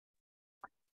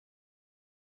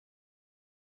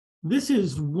This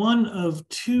is one of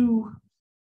two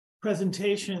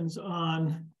presentations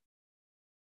on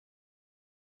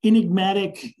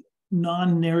enigmatic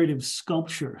non-narrative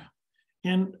sculpture.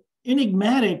 And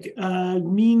enigmatic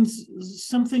means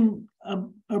something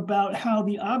about how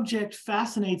the object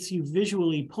fascinates you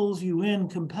visually, pulls you in,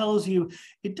 compels you.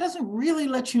 It doesn't really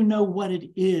let you know what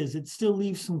it is. It still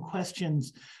leaves some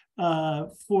questions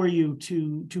for you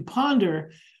to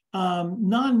ponder.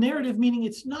 Non-narrative meaning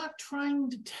it's not trying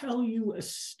to tell you a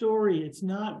story. It's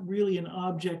not really an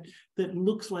object that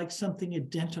looks like something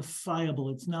identifiable.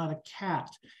 It's not a cat.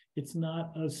 It's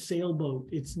not a sailboat.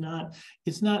 It's not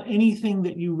anything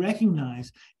that you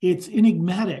recognize. It's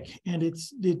enigmatic, and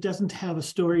it doesn't have a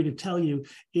story to tell you.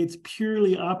 It's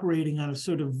purely operating on a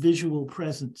sort of visual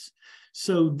presence.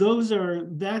 So those are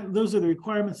the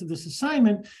requirements of this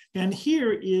assignment. And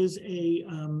here is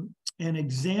an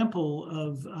example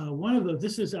of one of those.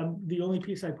 This is the only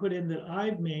piece I put in that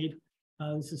I've made.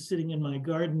 This is sitting in my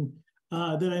garden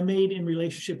that I made in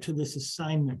relationship to this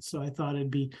assignment. So I thought it'd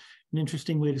be an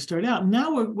interesting way to start out.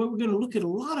 Now we're going to look at a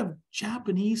lot of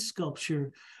Japanese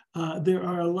sculpture. There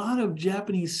are a lot of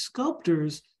Japanese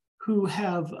sculptors who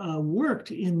have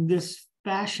worked in this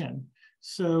fashion.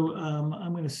 So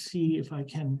I'm going to see if I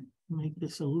can make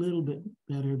this a little bit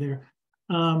better there.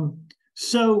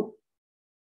 So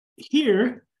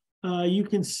here you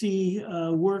can see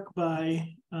work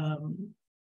by,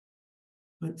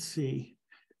 let's see,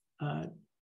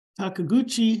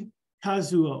 Takaguchi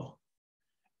Kazuo.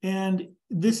 And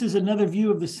this is another view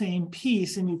of the same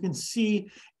piece, and you can see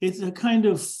it's a kind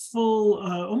of full,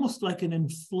 almost like an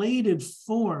inflated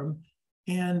form.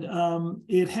 And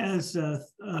it has a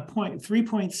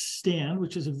 3-point stand,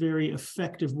 which is a very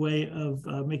effective way of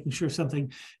making sure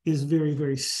something is very,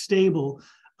 very stable.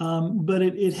 But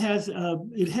it has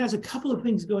a couple of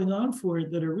things going on for it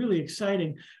that are really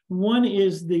exciting. One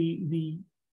is the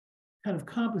kind of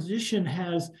composition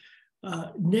has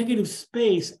negative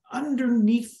space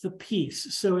underneath the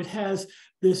piece, so it has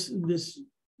this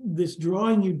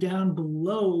drawing you down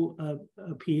below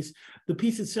a piece. The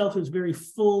piece itself is very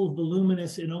full,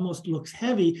 voluminous, and almost looks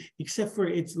heavy, except for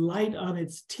it's light on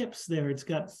its tips there. It's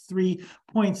got 3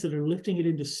 points that are lifting it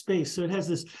into space. So it has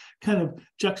this kind of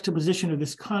juxtaposition or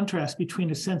this contrast between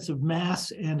a sense of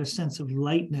mass and a sense of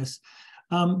lightness.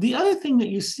 The other thing that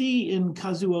you see in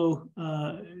Kazuo's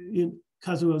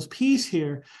piece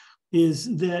here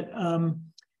is that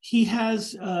he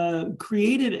has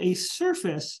created a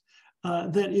surface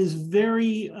that is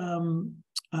very,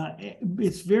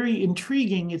 it's very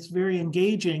intriguing, it's very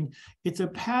engaging. It's a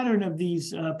pattern of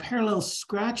these parallel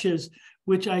scratches,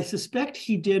 which I suspect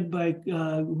he did by,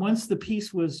 once the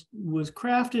piece was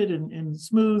crafted and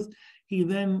smooth, he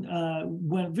then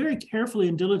went very carefully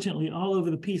and diligently all over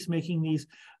the piece, making these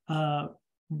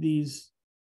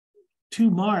 2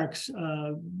 marks,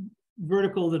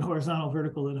 vertical then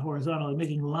horizontal, and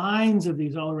making lines of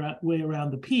these all way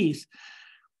around the piece.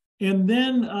 And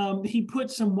then he put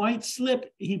some white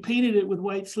slip, he painted it with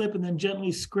white slip and then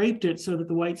gently scraped it so that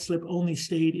the white slip only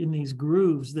stayed in these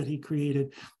grooves that he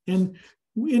created. And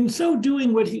in so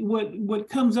doing, what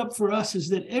comes up for us is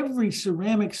that every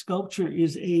ceramic sculpture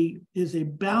is a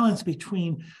balance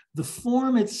between the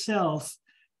form itself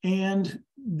and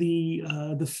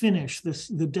the finish,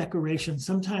 the decoration.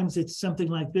 Sometimes it's something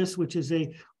like this, which is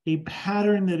a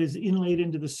pattern that is inlaid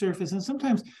into the surface, and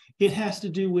sometimes it has to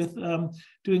do with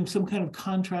doing some kind of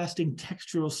contrasting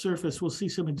textural surface. We'll see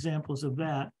some examples of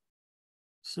that.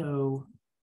 So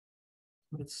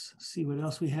let's see what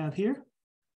else we have here.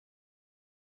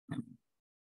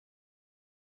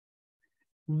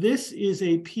 This is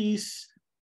a piece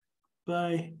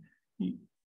by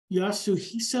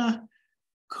Yasuhisa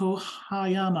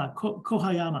Kohayama.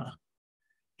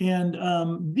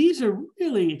 And these are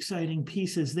really exciting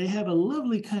pieces. They have a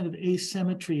lovely kind of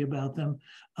asymmetry about them.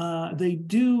 They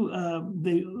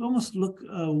almost look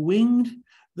winged,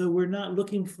 though we're not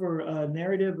looking for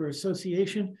narrative or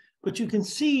association. But you can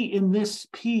see in this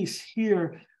piece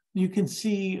here, you can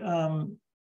see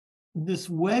this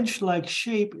wedge-like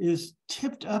shape is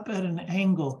tipped up at an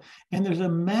angle, and there's a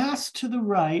mass to the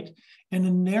right and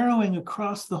a narrowing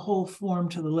across the whole form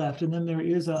to the left, and then there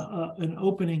is an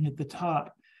opening at the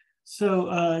top.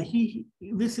 So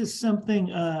this is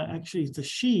something, actually it's a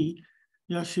she,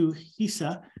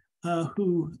 Yasuhisa,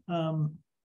 who, and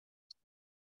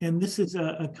this is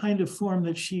a kind of form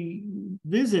that she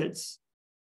visits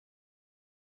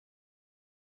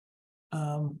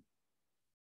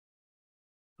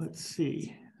let's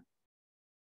see,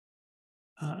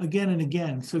 again and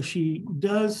again. So she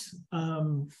does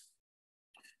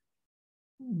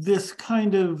this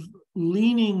kind of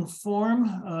leaning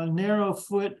form, narrow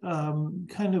foot,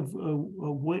 kind of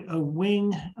a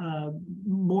wing,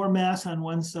 more mass on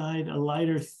one side, a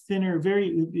lighter, thinner,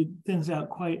 it thins out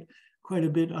quite a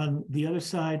bit on the other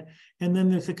side. And then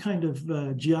there's a kind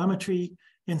of geometry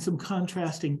and some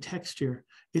contrasting texture.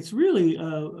 It's really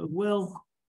a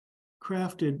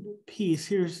well-crafted piece.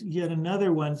 Here's yet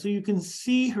another one. So you can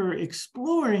see her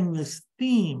exploring this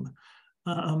theme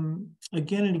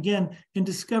again and again, and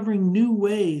discovering new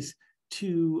ways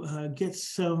to get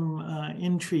some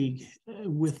intrigue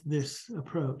with this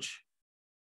approach.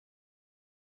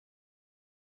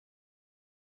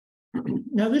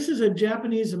 Now, this is a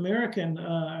Japanese American.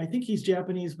 I think he's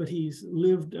Japanese, but he's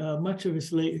lived much of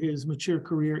his mature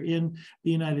career in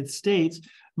the United States,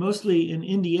 mostly in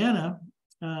Indiana,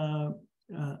 or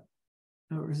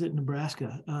is it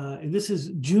Nebraska? This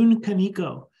is Jun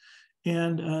Kaneko.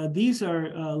 And these are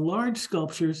large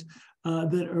sculptures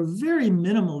that are very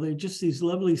minimal. They're just these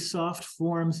lovely soft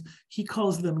forms. He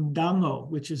calls them dango,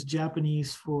 which is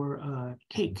Japanese for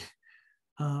cake.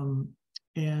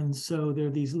 And so they're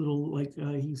these little, like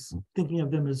he's thinking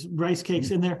of them as rice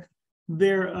cakes. And they're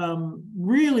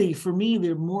really, for me,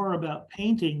 they're more about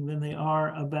painting than they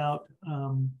are about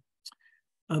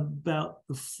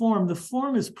the form. The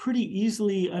form is pretty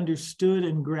easily understood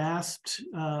and grasped.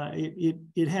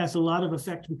 It has a lot of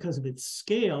effect because of its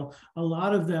scale. A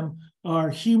lot of them are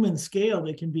human scale.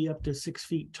 They can be up to 6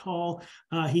 feet tall.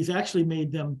 He's actually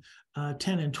made them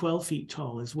 10 and 12 feet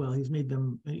tall as well. He's made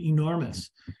them enormous.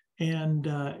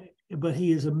 But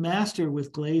he is a master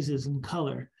with glazes and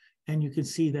color. And you can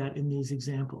see that in these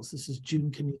examples. This is Jun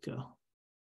Kaneko.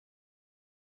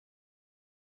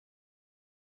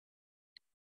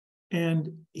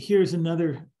 And here's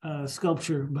another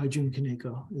sculpture by Jun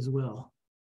Kaneko as well.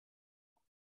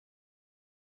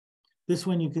 This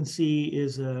one you can see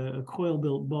is a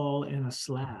coil-built ball and a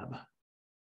slab.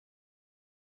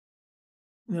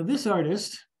 Now this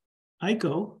artist,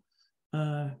 Aiko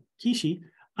Kishi,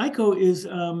 Aiko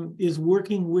is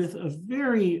working with a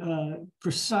very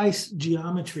precise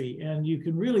geometry, and you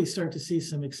can really start to see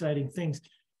some exciting things.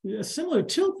 A similar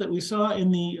tilt that we saw in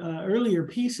the earlier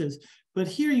pieces, but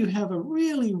here you have a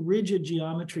really rigid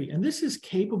geometry, and this is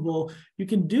capable. You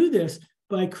can do this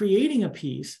by creating a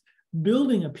piece,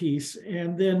 building a piece,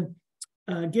 and then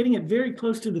getting it very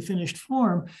close to the finished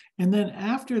form. And then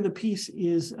after the piece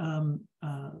is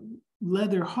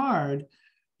leather hard,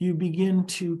 you begin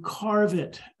to carve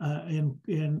it, and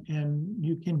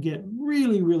you can get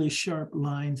really, really sharp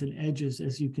lines and edges,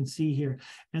 as you can see here,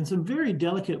 and some very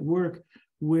delicate work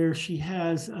where she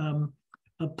has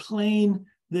a plane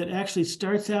that actually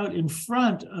starts out in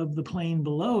front of the plane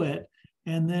below it,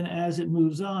 and then as it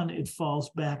moves on, it falls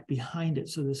back behind it.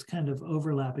 So this kind of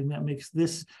overlapping that makes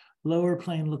this lower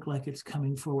plane look like it's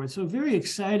coming forward. So very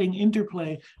exciting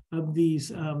interplay of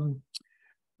these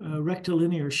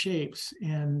rectilinear shapes,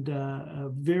 and a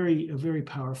very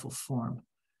powerful form.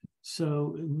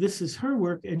 So this is her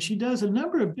work, and she does a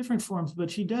number of different forms, but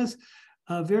she does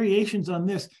variations on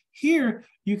this. Here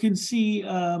you can see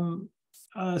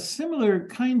a similar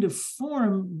kind of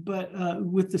form, but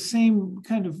with the same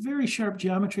kind of very sharp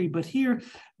geometry. But here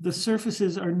the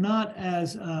surfaces are not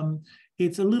as,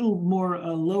 it's a little more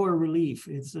lower relief.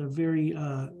 It's a very,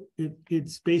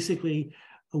 it's basically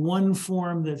one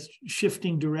form that's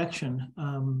shifting direction.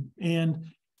 And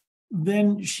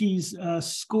then she's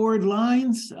scored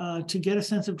lines to get a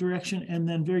sense of direction, and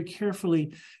then very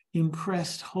carefully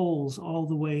impressed holes all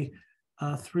the way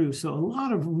through. So a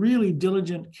lot of really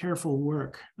diligent, careful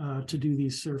work to do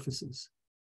these surfaces.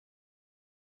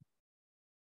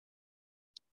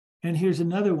 And here's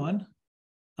another one,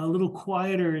 a little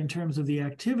quieter in terms of the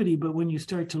activity, but when you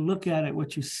start to look at it,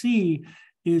 what you see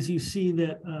is you see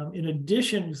that in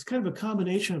addition, it's kind of a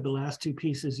combination of the last two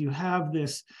pieces. You have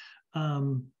this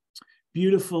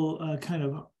beautiful kind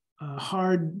of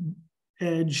hard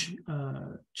edge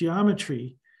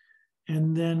geometry.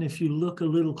 And then if you look a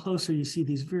little closer, you see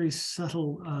these very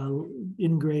subtle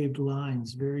engraved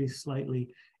lines, very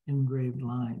slightly engraved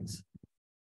lines.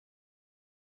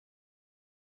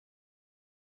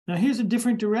 Now here's a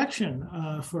different direction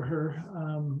for her.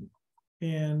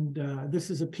 This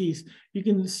is a piece. You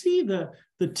can see the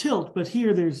tilt, but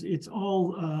here it's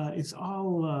all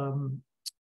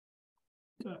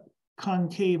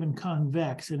concave and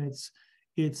convex, and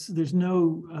there's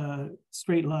no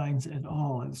straight lines at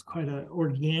all. It's quite an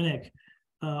organic,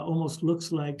 almost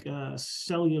looks like a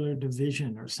cellular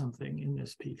division or something in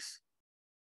this piece.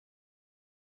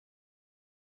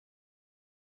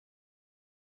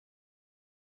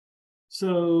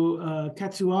 So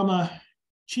Katsuama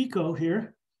Chiko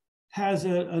here has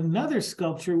another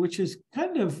sculpture which is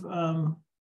kind of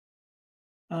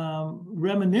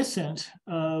reminiscent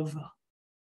of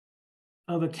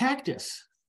a cactus,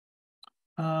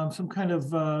 some kind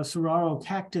of saguaro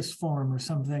cactus form or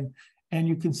something. And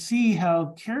you can see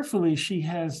how carefully she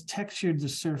has textured the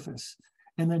surface.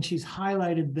 And then she's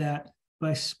highlighted that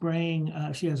by spraying,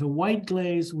 she has a white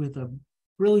glaze with a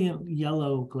brilliant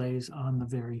yellow glaze on the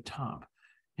very top.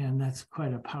 And that's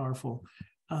quite a powerful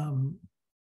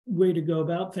way to go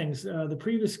about things. The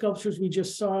previous sculptures we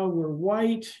just saw were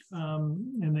white,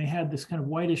 and they had this kind of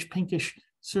whitish pinkish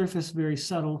surface, very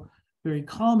subtle, very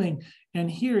calming.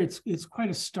 And here it's quite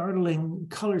a startling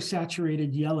color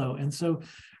saturated yellow. And so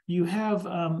you have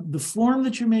the form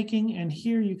that you're making, and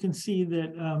here you can see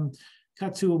that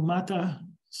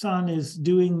Katsumata-san is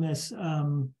doing this,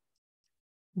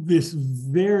 this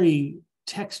very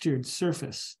textured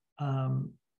surface,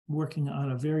 working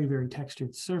on a very, very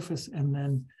textured surface, and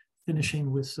then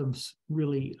finishing with some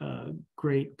really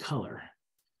great color.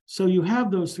 So you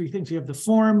have those three things. You have the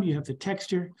form, you have the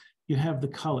texture, you have the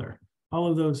color. All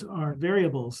of those are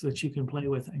variables that you can play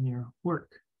with in your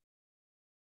work.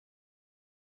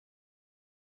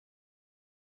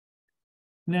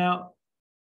 Now,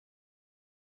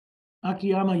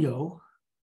 Akiyama-yo,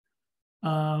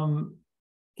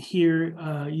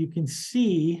 here you can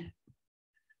see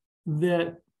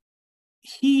that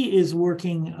he is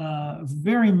working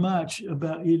very much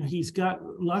about, he's got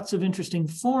lots of interesting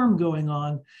form going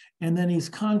on, and then he's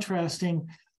contrasting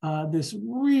this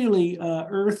really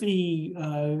earthy,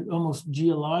 almost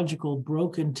geological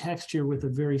broken texture with a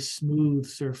very smooth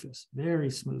surface, very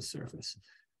smooth surface.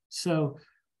 So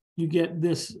you get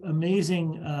this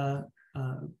amazing,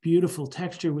 beautiful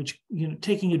texture, which,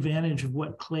 taking advantage of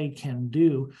what clay can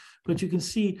do. But you can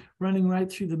see running right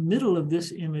through the middle of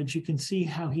this image, you can see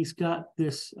how he's got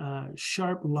this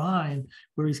sharp line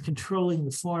where he's controlling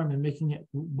the form and making it,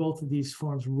 both of these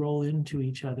forms roll into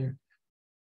each other.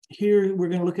 Here we're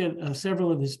going to look at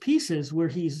several of his pieces where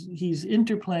he's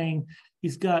interplaying.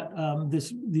 He's got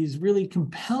these really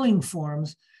compelling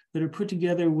forms that are put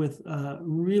together with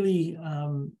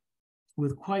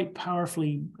with quite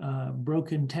powerfully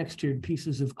broken textured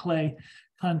pieces of clay,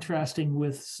 contrasting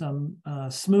with some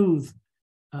smooth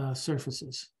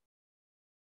surfaces.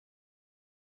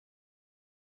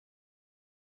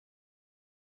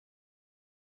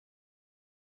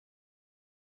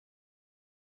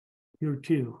 Here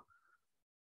too,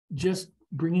 just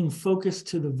bringing focus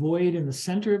to the void in the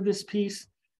center of this piece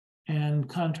and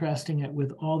contrasting it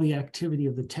with all the activity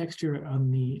of the texture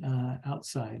on the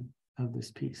outside of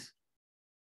this piece.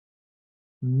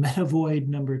 Metavoid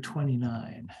number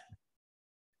 29.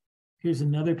 Here's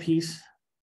another piece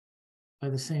by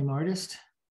the same artist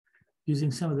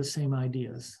using some of the same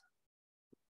ideas.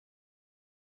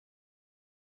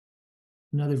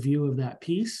 Another view of that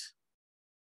piece.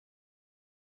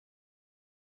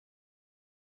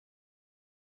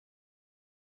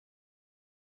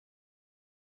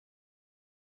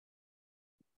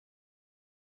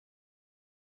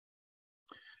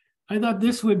 I thought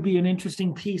this would be an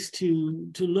interesting piece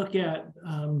to look at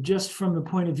just from the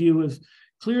point of view of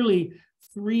clearly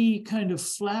three kind of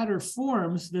flatter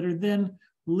forms that are then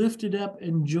lifted up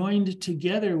and joined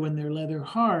together when they're leather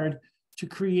hard to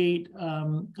create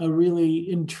a really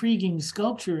intriguing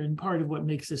sculpture. And part of what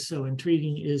makes this so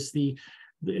intriguing is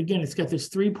again, it's got this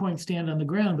 3-point stand on the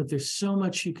ground, but there's so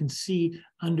much you can see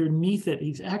underneath it.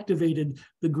 He's activated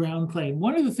the ground plane.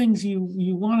 One of the things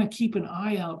you want to keep an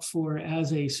eye out for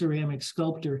as a ceramic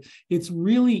sculptor, it's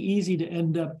really easy to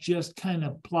end up just kind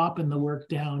of plopping the work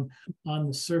down on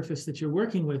the surface that you're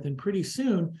working with. And pretty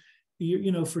soon,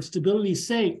 for stability's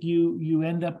sake, you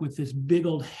end up with this big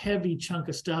old heavy chunk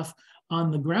of stuff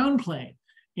on the ground plane.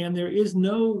 And there's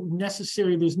no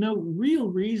real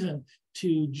reason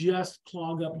to just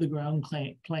clog up the ground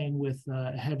plane with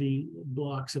heavy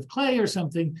blocks of clay or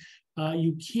something.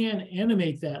 You can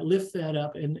animate that, lift that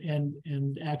up,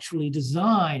 and actually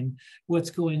design what's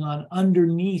going on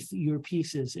underneath your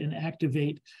pieces and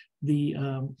activate the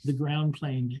ground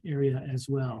plane area as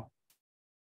well.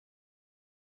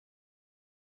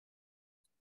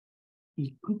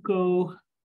 Ikuko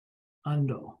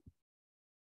Ando.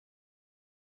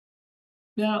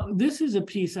 Now, this is a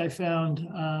piece I found,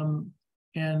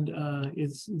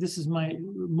 this is my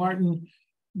Martin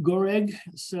Goreg,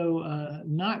 so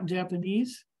not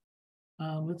Japanese.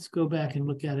 Let's go back and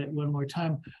look at it one more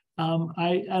time.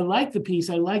 I like the piece.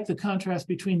 I like the contrast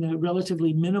between the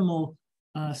relatively minimal,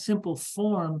 simple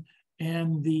form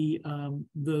and the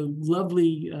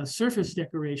lovely surface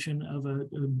decoration of a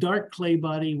dark clay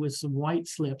body with some white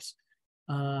slips,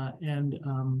 and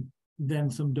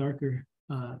then some darker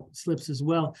slips as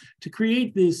well to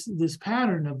create this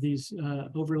pattern of these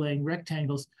overlaying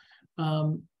rectangles.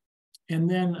 And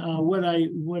then what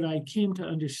I came to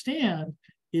understand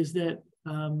is that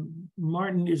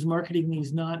Martin is marketing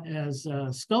these not as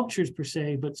sculptures per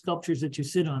se, but sculptures that you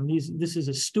sit on. This is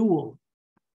a stool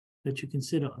that you can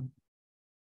sit on.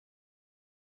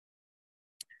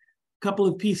 A couple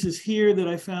of pieces here that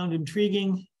I found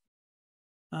intriguing.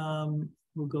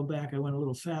 We'll go back. I went a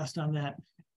little fast on that.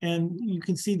 And you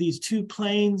can see these two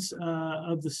planes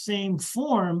of the same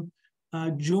form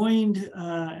joined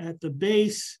at the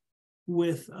base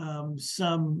with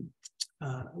some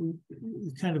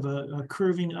kind of a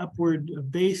curving upward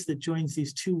base that joins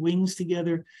these two wings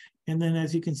together. And then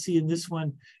as you can see in this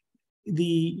one,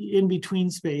 the in-between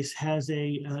space has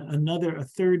a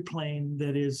third plane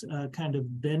that is kind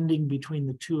of bending between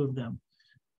the two of them.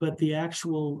 But the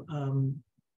actual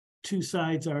two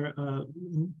sides are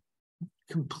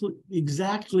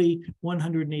exactly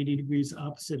 180 degrees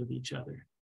opposite of each other.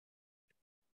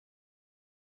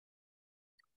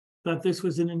 Thought this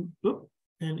was an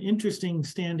interesting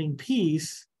standing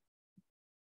piece.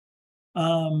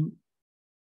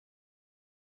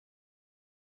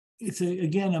 It's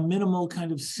again a minimal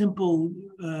kind of simple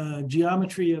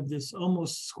geometry of this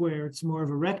almost square. It's more of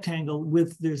a rectangle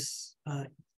with this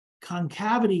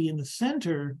concavity in the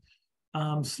center,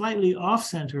 slightly off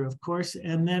center, of course,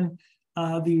 and then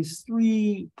these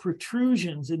three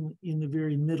protrusions in the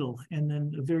very middle, and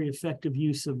then a very effective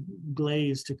use of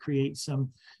glaze to create some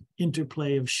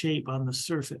interplay of shape on the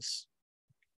surface.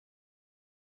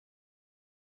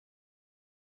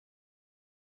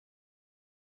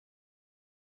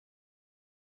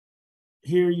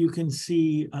 Here you can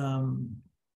see,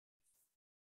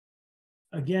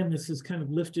 again, this is kind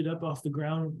of lifted up off the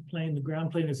ground plane. The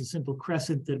ground plane is a simple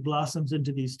crescent that blossoms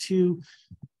into these two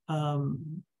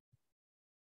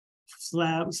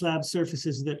slab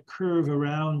surfaces that curve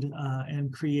around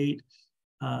and create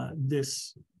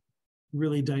this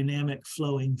really dynamic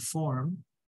flowing form.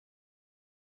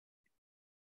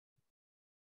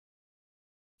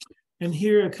 And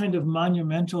here a kind of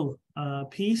monumental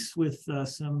piece with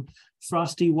some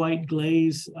frosty white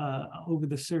glaze over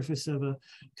the surface of a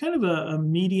kind of a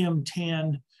medium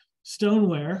tan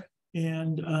stoneware.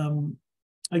 And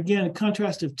again, a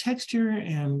contrast of texture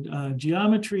and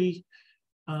geometry,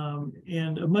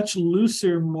 and a much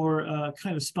looser, more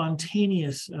kind of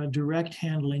spontaneous, direct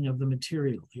handling of the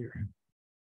material here.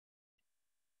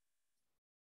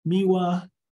 Miwa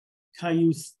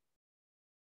Kyotsu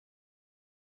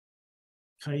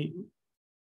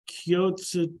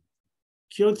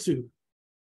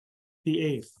the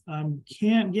 8th.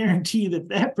 Can't guarantee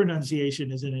that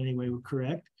pronunciation is in any way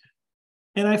correct.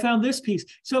 And I found this piece.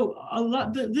 So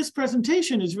this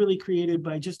presentation is really created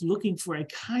by just looking for a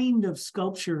kind of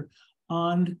sculpture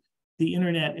on the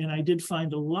internet. And I did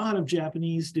find a lot of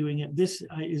Japanese doing it. This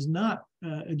is not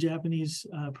a Japanese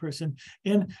person.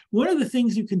 And one of the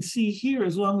things you can see here,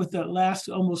 as along with that last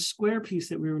almost square piece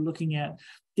that we were looking at,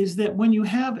 is that when you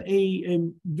have a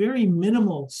very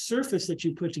minimal surface that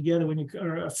you put together,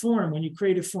 or a form, when you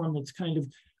create a form that's kind of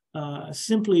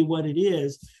simply what it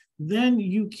is, then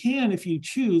you can, if you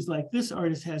choose, like this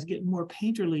artist has, get more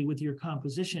painterly with your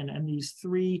composition. And these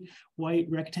three white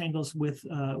rectangles with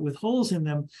holes in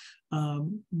them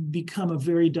become a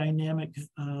very dynamic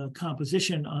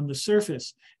composition on the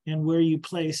surface. And where you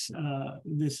place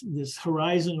this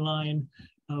horizon line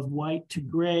of white to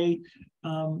gray,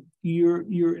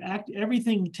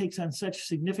 everything takes on such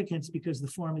significance because the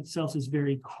form itself is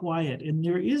very quiet. And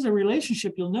there is a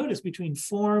relationship, you'll notice, between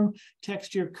form,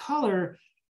 texture, color,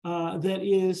 that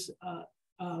is,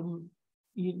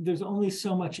 there's only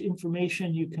so much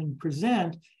information you can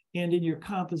present. And in your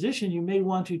composition, you may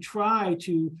want to try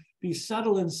to be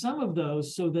subtle in some of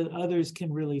those so that others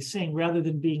can really sing, rather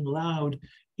than being loud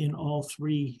in all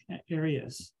three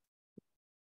areas.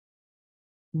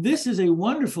 This is a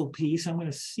wonderful piece. I'm going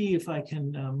to see if I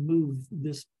can move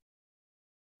this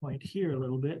point here a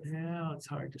little bit. Now it's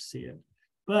hard to see it.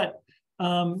 But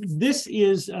this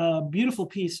is a beautiful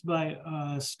piece by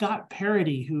Scott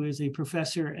Parody, who is a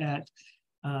professor at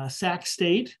Sac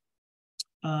State.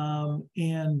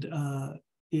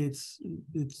 It's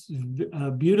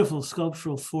a beautiful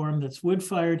sculptural form that's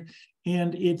wood-fired.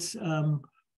 And it's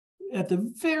at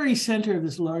the very center of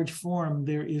this large form,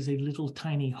 there is a little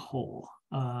tiny hole.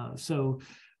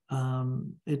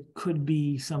 It could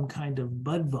be some kind of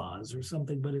bud vase or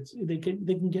something, but they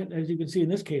can get, as you can see in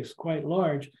this case, quite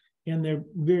large. And they're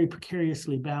very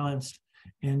precariously balanced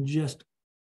and just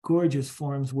gorgeous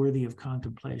forms worthy of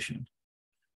contemplation.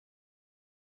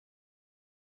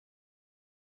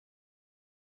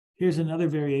 Here's another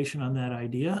variation on that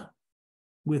idea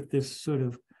with this sort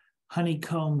of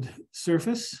honeycombed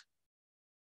surface.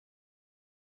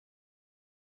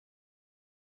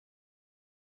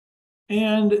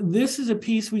 And this is a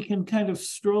piece we can kind of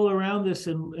stroll around this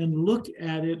and look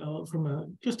at it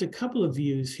from just a couple of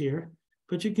views here.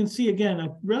 But you can see, again,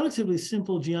 a relatively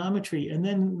simple geometry. And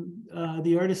then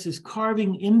the artist is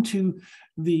carving into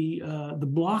the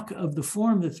block of the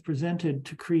form that's presented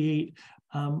to create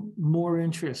more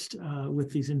interest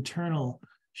with these internal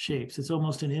shapes. It's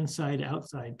almost an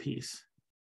inside-outside piece.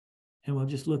 And we'll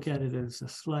just look at it as a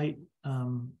slight,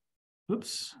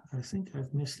 oops, I think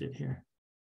I've missed it here.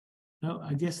 No,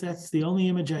 I guess that's the only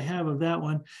image I have of that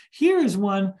one. Here is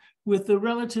one with a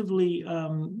relatively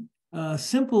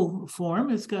simple form.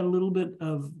 It's got a little bit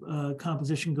of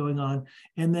composition going on,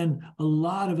 and then a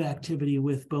lot of activity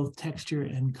with both texture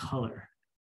and color.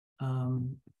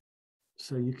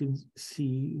 So you can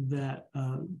see that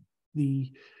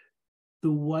the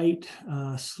white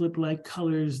slip-like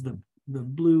colors, the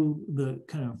blue, the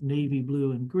kind of navy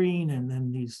blue and green, and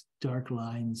then these dark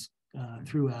lines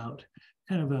throughout,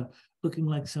 kind of looking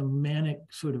like some manic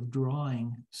sort of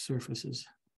drawing surfaces.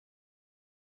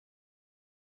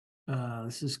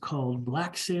 This is called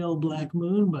Black Sail, Black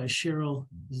Moon by Cheryl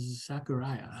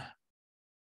Zakaria.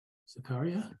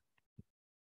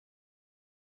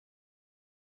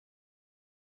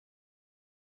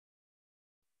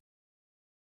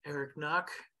 Eric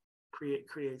Knock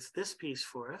creates this piece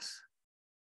for us.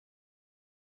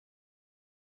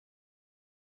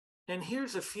 And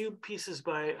here's a few pieces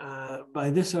by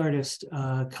this artist,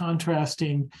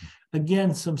 contrasting,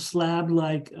 again, some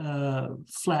slab-like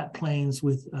flat planes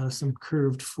with some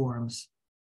curved forms.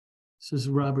 This is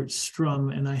Robert Strum,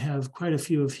 and I have quite a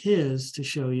few of his to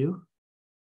show you.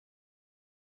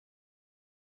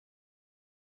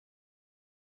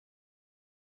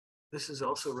 This is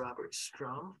also Robert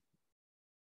Strum.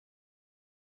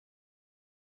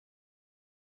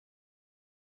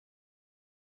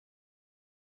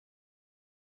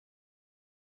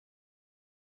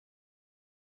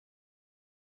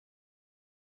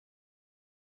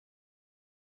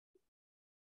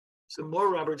 Some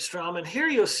more Robert Strum, and here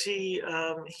you'll see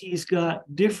he's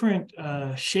got different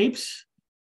shapes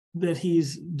that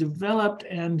he's developed,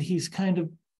 and he's kind of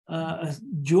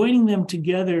joining them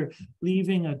together,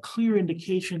 leaving a clear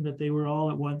indication that they were all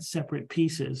at once separate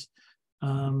pieces.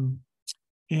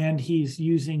 And he's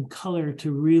using color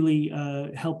to really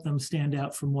help them stand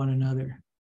out from one another.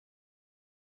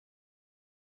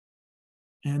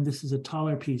 And this is a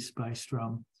taller piece by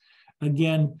Strum.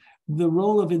 Again, the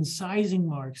role of incising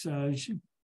marks,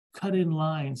 cut in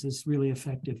lines, is really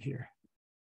effective here.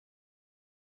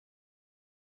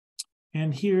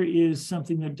 And here is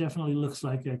something that definitely looks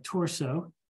like a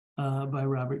torso by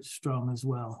Robert Strum as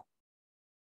well.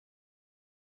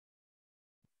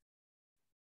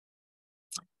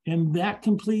 And that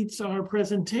completes our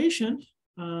presentation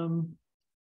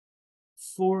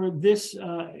for this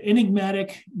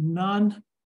enigmatic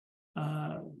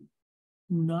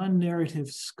non-narrative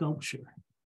sculpture.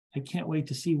 I can't wait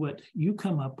to see what you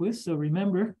come up with. So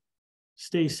remember,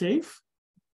 stay safe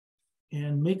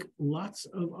and make lots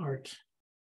of art.